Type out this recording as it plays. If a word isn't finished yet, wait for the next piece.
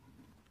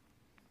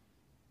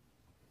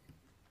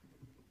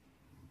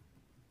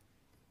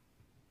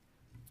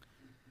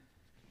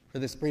For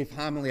this brief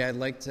homily, I'd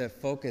like to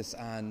focus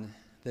on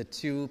the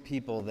two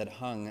people that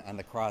hung on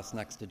the cross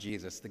next to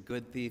Jesus, the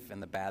good thief and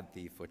the bad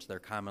thief, which they're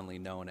commonly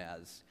known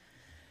as.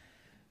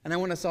 And I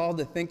want us all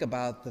to think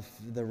about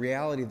the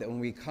reality that when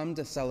we come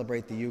to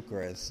celebrate the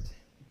Eucharist,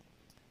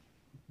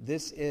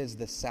 this is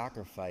the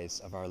sacrifice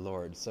of our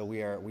Lord. So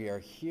we are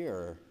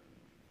here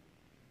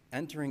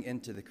entering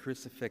into the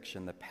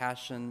crucifixion, the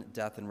passion,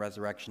 death, and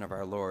resurrection of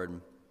our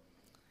Lord.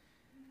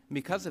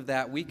 Because of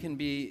that, we can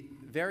be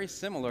very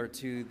similar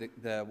to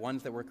the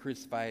ones that were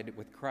crucified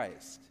with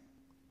Christ,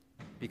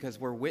 because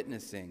we're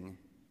witnessing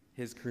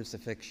his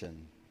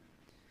crucifixion.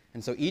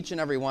 And so each and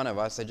every one of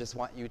us, I just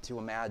want you to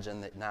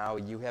imagine that now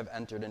you have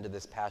entered into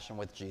this passion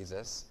with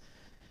Jesus,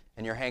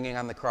 and you're hanging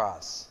on the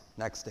cross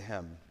next to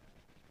him.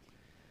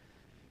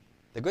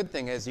 The good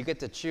thing is you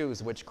get to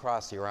choose which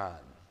cross you're on.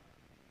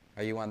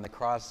 Are you on the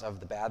cross of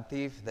the bad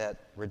thief that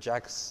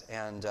rejects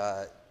and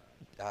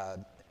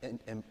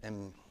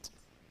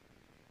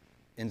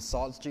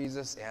insults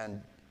Jesus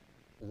and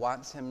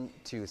wants him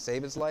to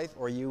save his life,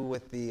 or are you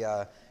with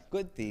the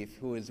good thief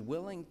who is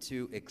willing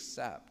to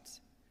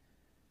accept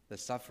the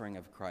suffering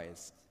of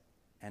Christ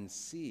and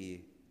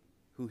see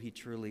who he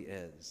truly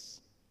is,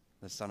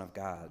 the Son of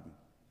God?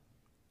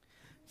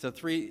 So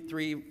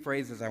three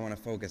phrases I want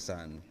to focus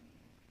on.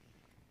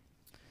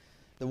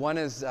 The one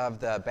is of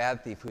the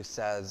bad thief who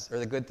says, or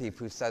the good thief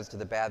who says to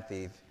the bad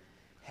thief,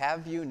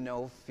 "Have you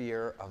no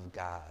fear of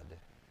God?"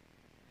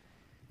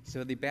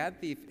 So the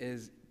bad thief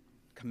is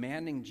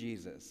commanding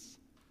Jesus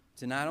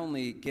to not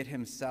only get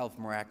himself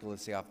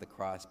miraculously off the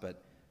cross,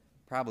 but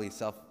probably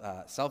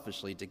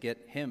selfishly to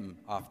get him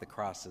off the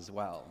cross as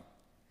well.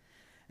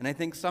 And I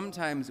think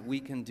sometimes we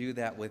can do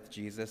that with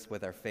Jesus,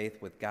 with our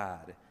faith with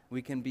God.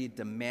 We can be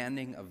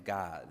demanding of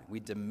God. We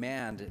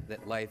demand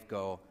that life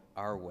go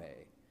our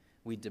way.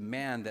 We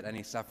demand that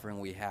any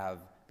suffering we have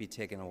be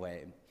taken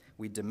away.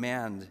 We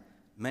demand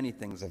many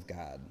things of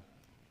God.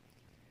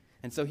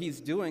 And so he's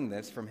doing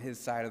this from his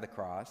side of the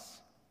cross.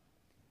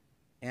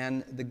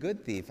 And the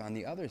good thief on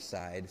the other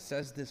side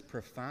says this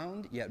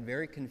profound yet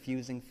very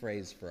confusing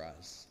phrase for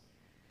us.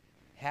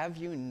 Have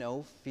you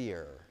no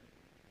fear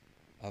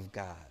of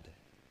God?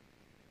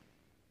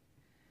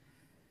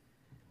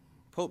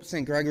 Pope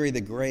St. Gregory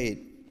the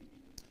Great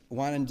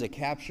wanted to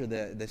capture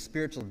the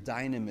spiritual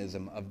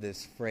dynamism of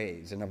this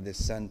phrase and of this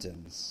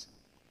sentence.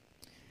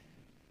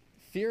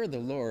 Fear of the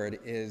Lord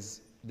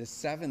is the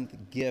seventh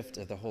gift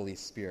of the Holy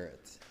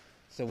Spirit.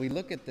 So we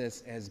look at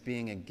this as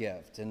being a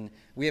gift, and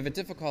we have a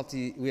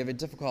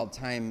difficult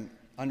time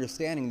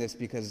understanding this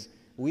because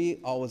we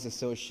always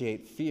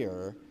associate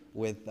fear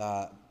with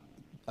a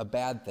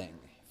bad thing.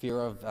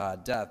 Fear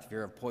of death,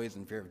 fear of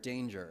poison, fear of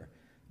danger.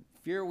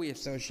 Fear we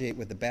associate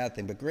with the bad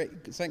thing, but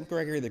St.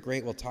 Gregory the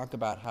Great will talk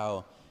about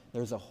how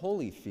there's a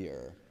holy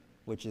fear,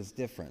 which is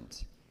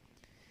different.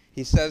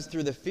 He says,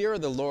 through the fear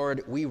of the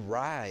Lord, we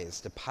rise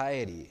to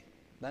piety.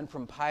 Then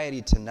from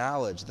piety to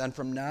knowledge. Then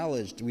from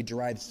knowledge we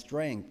derive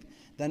strength.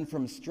 Then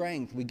from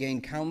strength we gain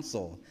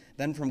counsel.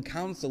 Then from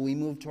counsel we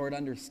move toward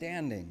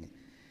understanding.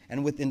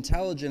 And with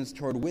intelligence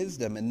toward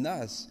wisdom. And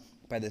thus,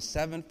 by the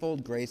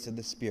sevenfold grace of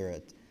the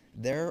Spirit,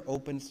 there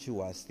opens to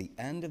us the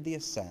end of the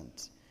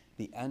ascent,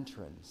 the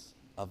entrance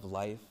of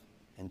life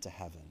into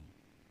heaven.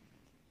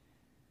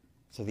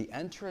 So the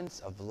entrance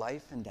of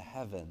life into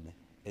heaven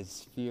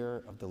is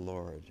fear of the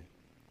Lord.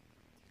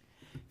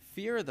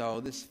 Fear,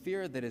 though, this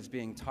fear that is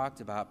being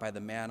talked about by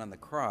the man on the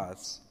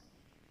cross,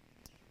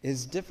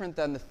 is different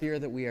than the fear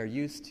that we are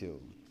used to.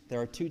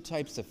 There are two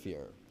types of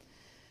fear.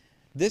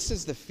 This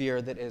is the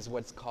fear that is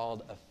what's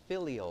called a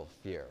filial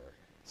fear.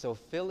 So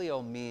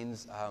filial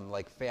means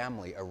like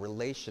family, a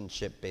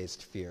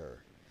relationship-based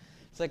fear.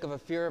 It's like of a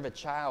fear of a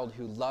child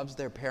who loves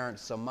their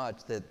parents so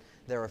much that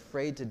they're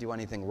afraid to do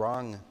anything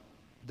wrong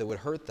that would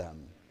hurt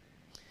them.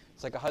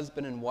 It's like a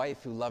husband and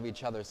wife who love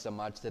each other so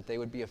much that they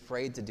would be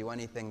afraid to do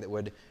anything that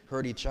would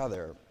hurt each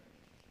other.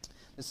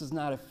 This is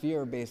not a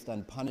fear based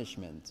on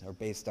punishment or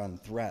based on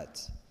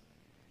threat.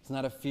 It's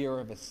not a fear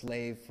of a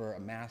slave for a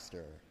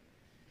master.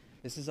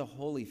 This is a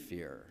holy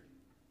fear.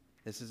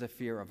 This is a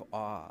fear of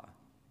awe.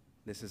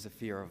 This is a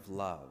fear of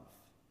love.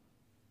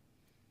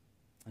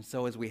 And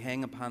so as we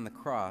hang upon the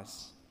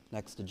cross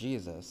next to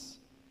Jesus,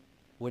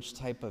 which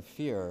type of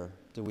fear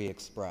do we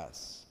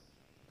express?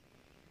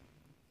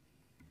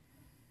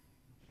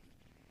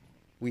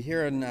 We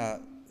hear in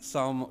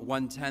Psalm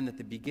 110 that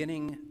the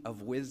beginning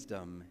of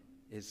wisdom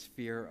is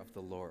fear of the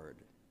Lord.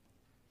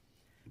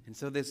 And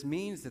so this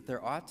means that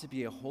there ought to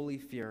be a holy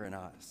fear in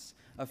us.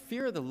 A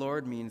fear of the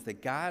Lord means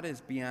that God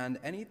is beyond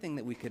anything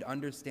that we could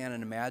understand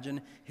and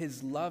imagine.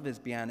 His love is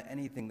beyond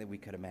anything that we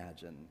could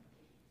imagine.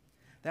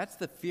 That's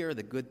the fear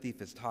the good thief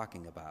is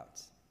talking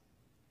about.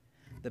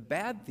 The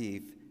bad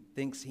thief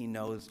thinks he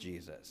knows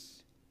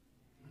Jesus.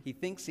 He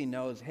thinks he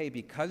knows, hey,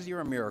 because you're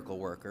a miracle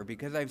worker,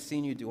 because I've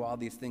seen you do all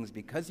these things,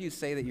 because you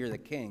say that you're the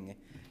king,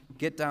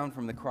 get down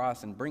from the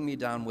cross and bring me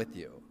down with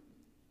you.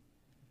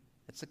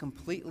 It's a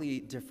completely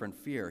different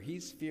fear.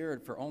 He's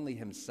feared for only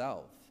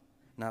himself,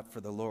 not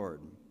for the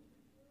Lord.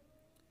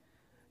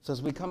 So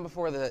as we come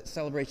before the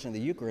celebration of the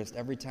Eucharist,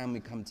 every time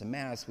we come to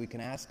Mass, we can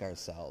ask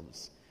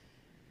ourselves,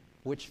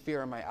 which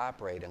fear am I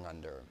operating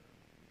under?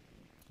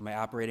 Am I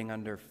operating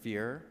under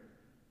fear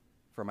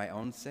for my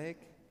own sake?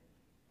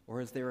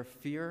 Or is there a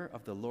fear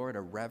of the Lord,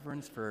 a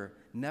reverence for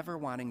never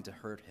wanting to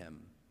hurt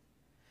him?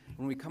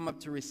 When we come up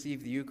to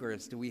receive the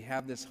Eucharist, do we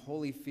have this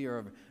holy fear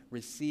of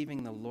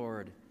receiving the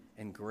Lord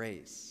in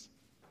grace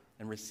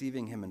and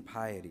receiving him in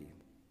piety?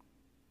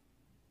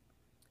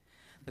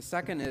 The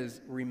second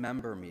is,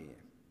 remember me.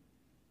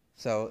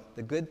 So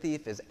the good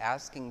thief is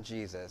asking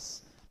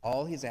Jesus,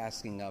 all he's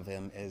asking of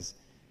him is,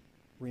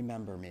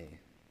 remember me.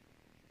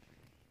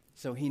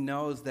 So he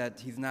knows that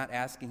he's not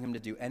asking him to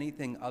do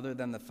anything other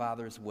than the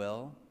Father's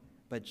will,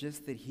 but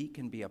just that he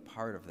can be a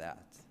part of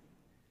that.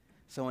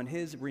 So in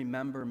his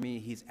remember me,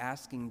 he's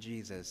asking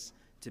Jesus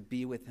to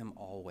be with him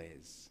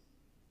always.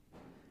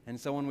 And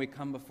so when we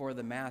come before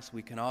the Mass,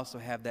 we can also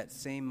have that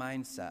same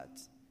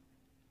mindset.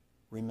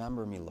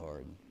 Remember me,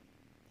 Lord.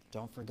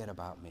 Don't forget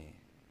about me.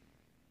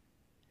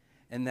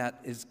 And that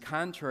is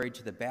contrary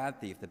to the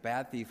bad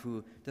thief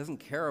who doesn't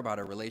care about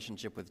a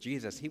relationship with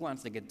Jesus. He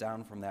wants to get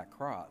down from that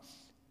cross.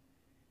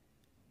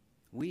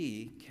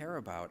 We care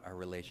about our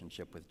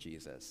relationship with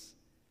Jesus.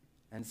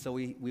 And so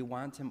we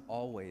want him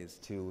always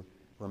to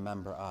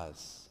remember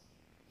us.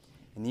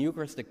 In the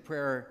Eucharistic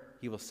prayer,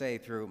 he will say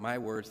through my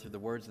words, through the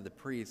words of the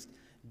priest,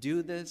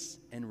 do this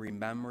in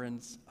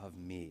remembrance of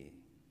me.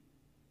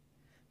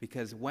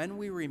 Because when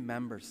we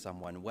remember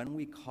someone, when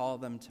we call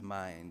them to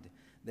mind,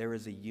 there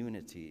is a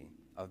unity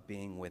of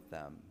being with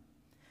them.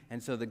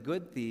 And so the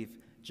good thief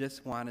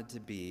just wanted to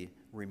be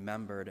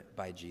remembered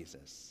by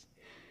Jesus.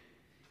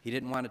 He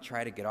didn't want to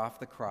try to get off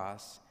the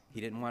cross. He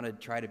didn't want to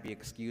try to be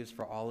excused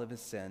for all of his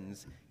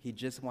sins. He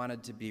just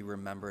wanted to be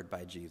remembered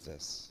by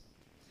Jesus.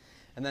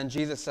 And then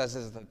Jesus says,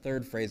 this is the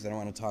third phrase that I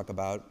want to talk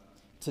about,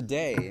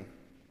 today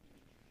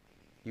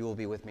you will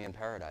be with me in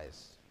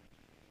paradise.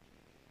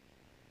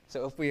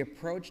 So if we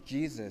approach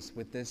Jesus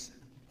with this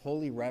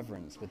holy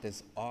reverence, with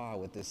this awe,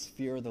 with this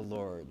fear of the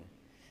Lord,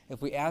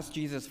 if we ask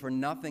Jesus for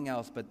nothing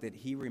else but that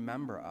he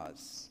remember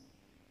us,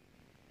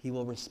 he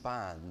will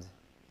respond,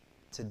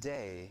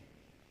 today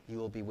you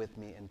will be with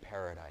me in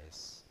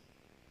paradise.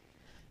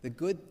 The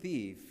good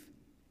thief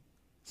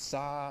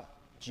saw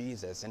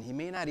Jesus, and he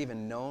may not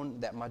even known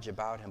that much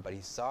about him, but he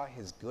saw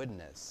his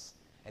goodness,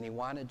 and he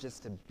wanted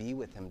just to be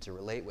with him, to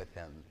relate with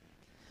him.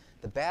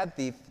 The bad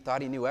thief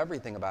thought he knew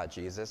everything about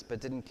Jesus, but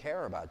didn't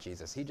care about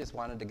Jesus. He just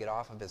wanted to get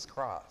off of his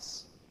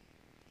cross.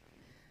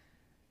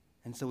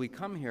 And so we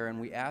come here and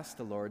we ask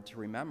the Lord to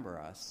remember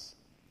us.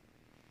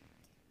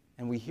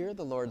 And we hear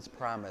the Lord's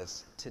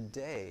promise,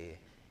 today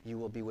you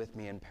will be with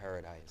me in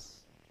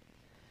paradise.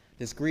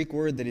 This Greek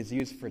word that is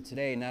used for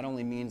today not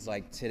only means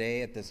like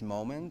today at this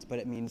moment, but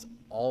it means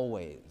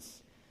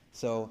always.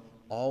 So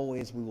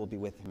always we will be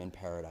with him in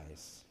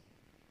paradise.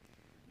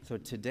 So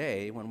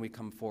today, when we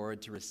come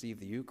forward to receive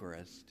the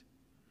Eucharist,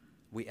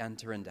 we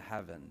enter into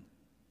heaven.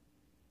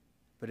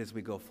 But as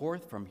we go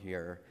forth from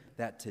here,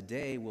 that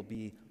today will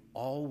be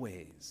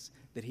always,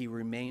 that he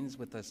remains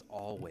with us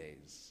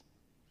always.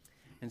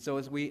 And so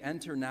as we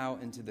enter now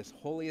into this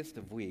holiest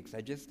of weeks,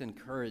 I just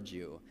encourage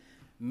you,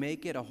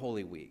 make it a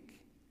holy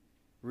week.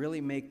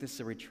 Really make this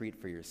a retreat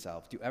for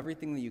yourself. Do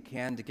everything that you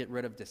can to get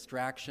rid of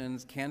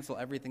distractions. Cancel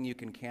everything you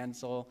can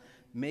cancel.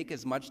 Make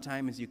as much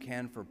time as you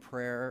can for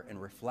prayer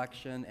and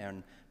reflection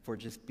and for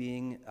just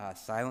being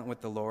silent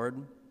with the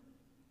Lord.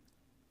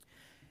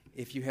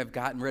 If you have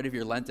gotten rid of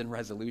your Lenten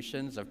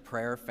resolutions of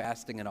prayer,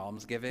 fasting, and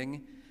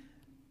almsgiving,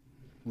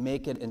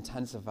 make it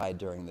intensified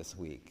during this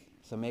week.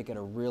 So make it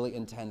a really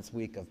intense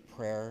week of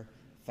prayer,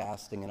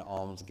 fasting, and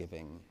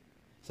almsgiving.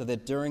 So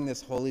that during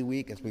this Holy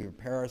Week, as we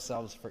prepare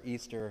ourselves for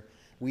Easter,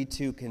 we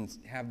too can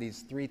have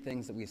these three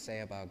things that we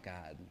say about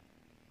God.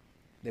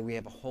 That we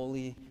have a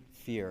holy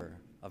fear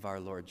of our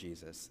Lord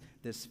Jesus.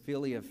 This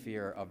filial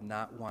fear of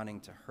not wanting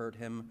to hurt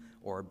him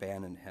or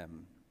abandon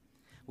him.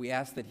 We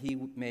ask that he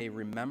may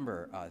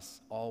remember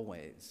us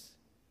always.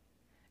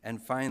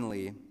 And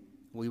finally,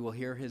 we will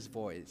hear his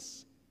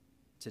voice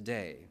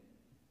today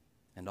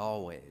and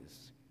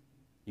always.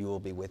 You will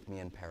be with me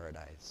in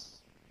paradise.